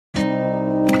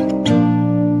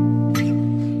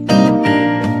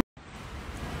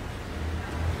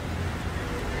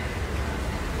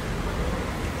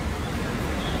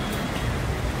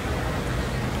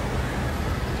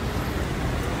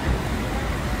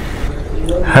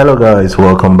Hello guys,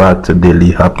 welcome back to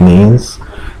Daily Happenings.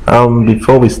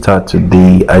 Before we start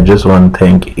today, I just want to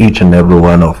thank each and every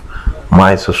one of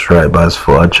my subscribers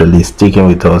for actually sticking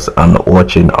with us and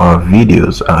watching our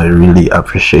videos. I really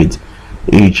appreciate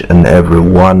each and every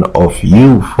one of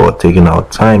you for taking our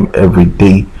time every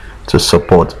day to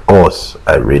support us.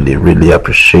 I really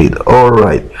appreciate.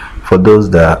 Alright, for those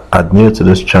that are new to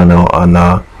this channel and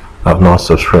have not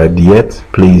subscribed yet,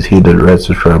 please hit the red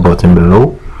subscribe button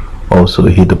below. Also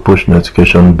hit the push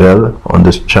notification bell on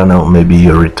this channel. Maybe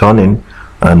you're returning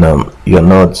and you're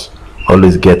not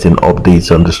always getting updates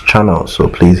on this channel, so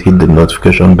please hit the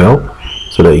notification bell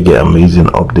so that you get amazing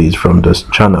updates from this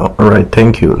channel. All right,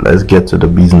 thank you. Let's get to the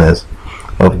business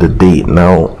of the day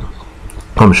now.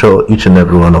 I'm sure each and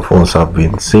every one of us have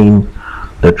been seeing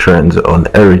the trends on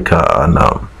Erica, and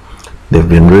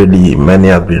many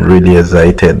have been really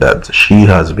excited that she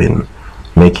has been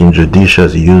making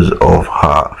judicious use of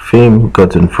her fame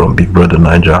gotten from Big Brother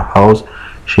Naija house.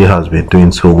 She has been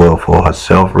doing so well for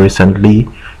herself recently.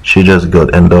 She just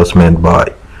got endorsement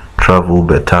by Travel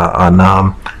Better,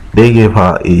 and they gave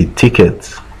her a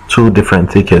ticket, two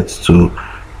different tickets to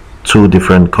two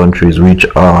different countries, which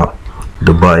are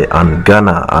Dubai and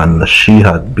Ghana, and she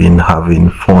had been having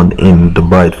fun in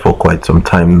Dubai for quite some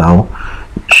time now.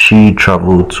 She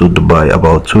traveled to Dubai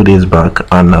about 2 days back,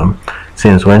 and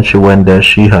since when she went there,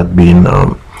 she had been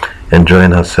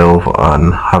enjoying herself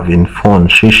and having fun.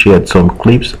 She shared some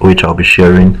clips which I'll be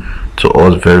sharing to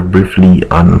us very briefly,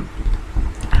 and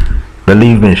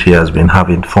believe me, she has been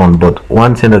having fun. But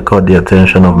one thing that caught the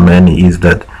attention of many is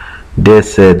that they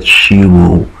said she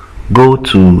will go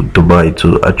to Dubai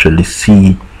to actually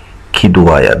see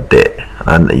Kiddwaya there.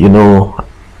 And you know,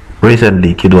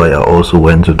 recently Kiddwaya also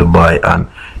went to Dubai, and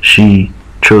she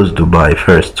chose Dubai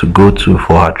first to go to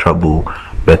for her Travel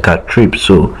Better trip.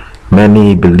 So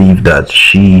many believe that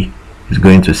she is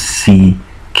going to see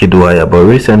Kiddwaya, but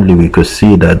recently we could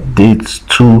see that these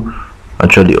two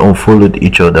actually unfollowed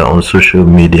each other on social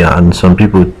media, and some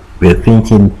people were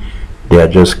thinking they are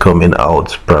just coming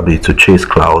out probably to chase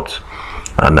clouds,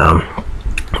 and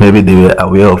maybe they were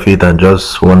aware of it and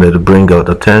just wanted to bring out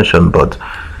attention. But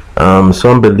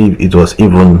some believe it was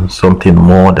even something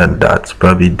more than that.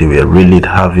 Probably they were really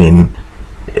having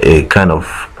a kind of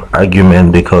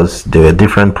argument, because there were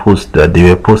different posts that they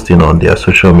were posting on their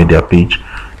social media page.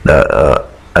 That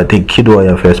I think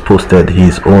Kiddwaya first posted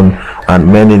his own, and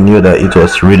many knew that it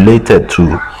was related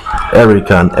to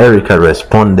Erica, and Erica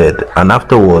responded, and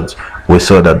afterwards we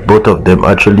saw that both of them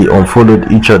actually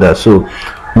unfollowed each other. So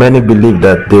many believe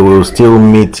that they will still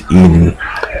meet in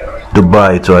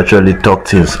Dubai to actually talk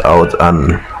things out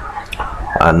and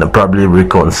probably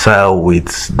reconcile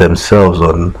with themselves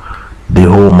on the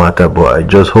whole matter. But I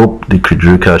just hope the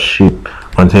Kiddwaya ship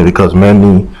continue, because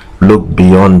many look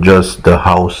beyond just the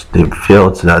house. They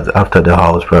felt that after the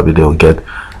house probably they'll get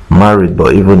married,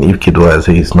 but even if Kiddwaya says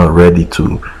he's not ready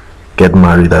to get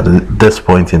married at this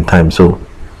point in time, so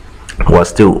we're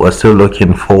still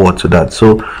looking forward to that.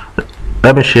 So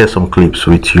let me share some clips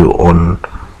with you on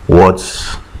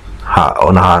what's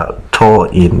on her tour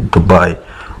in Dubai,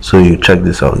 so you check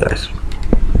this out, guys.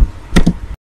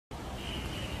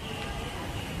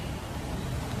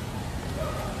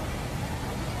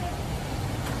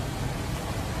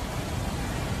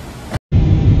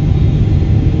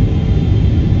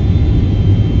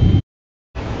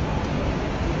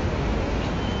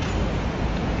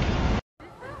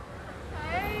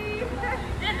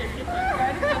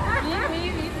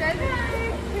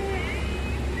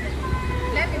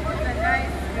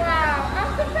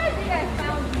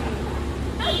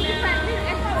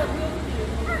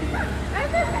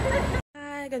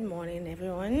 Good morning,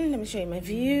 everyone. Let me show you my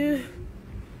view.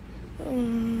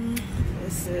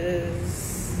 This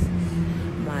is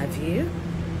my view.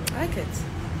 I like it.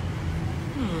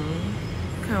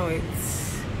 Can't wait.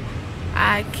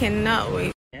 I cannot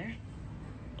wait.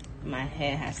 My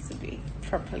hair has to be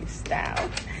properly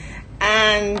styled.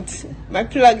 And my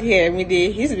plug here,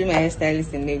 Midi, he used to be my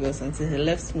hairstylist in Lagos until he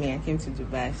left me and came to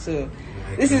Dubai. So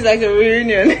this is like a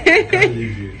reunion. I can't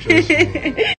leave you, trust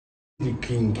me. The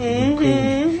king,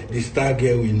 the star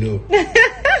girl we know.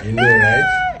 You know,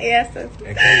 right? Yes, I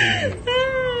can't leave you.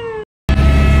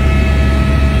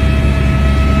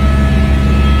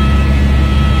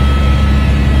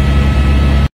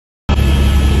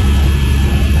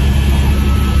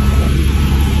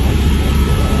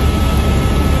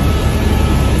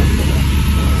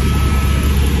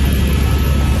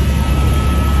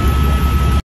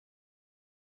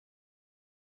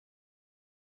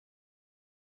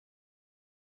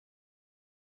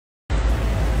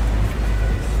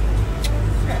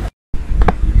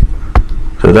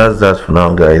 So that's that for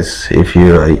now, guys. If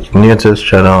you are new to this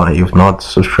channel and you've not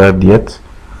subscribed yet,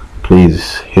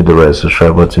 please hit the red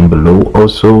subscribe button below.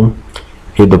 Also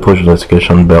hit the push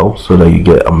notification bell so that you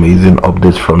get amazing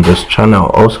updates from this channel.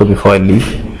 Also, before I leave,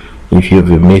 if you've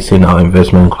been missing our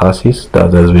investment classes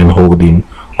that has been holding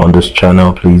on this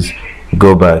channel, please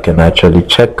go back and actually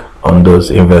check on those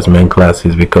investment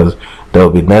classes, because that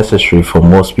will be necessary for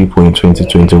most people in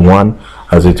 2021,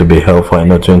 as it will be helpful. I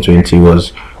know 2020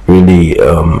 was really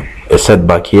a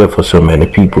setback year for so many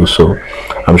people, so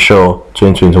I'm sure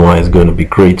 2021 is going to be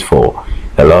great for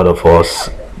a lot of us.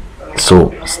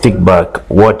 So stick back,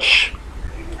 watch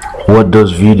what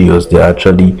those videos, they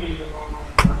actually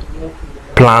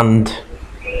planned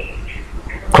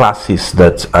classes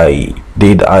that I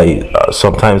did.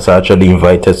 Sometimes I actually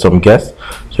invited some guests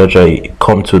to actually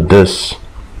come to this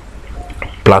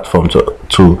platform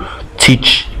to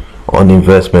teach on new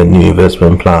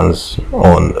investment plans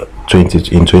in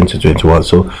 2021.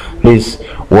 So please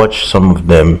watch some of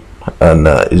them, and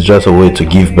it's just a way to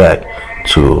give back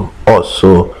to us.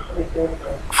 So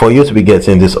for you to be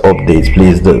getting these updates,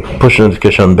 please, the push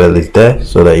notification bell is there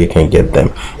so that you can get them.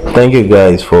 Thank you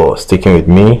guys for sticking with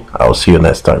me. I'll see you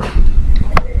next time.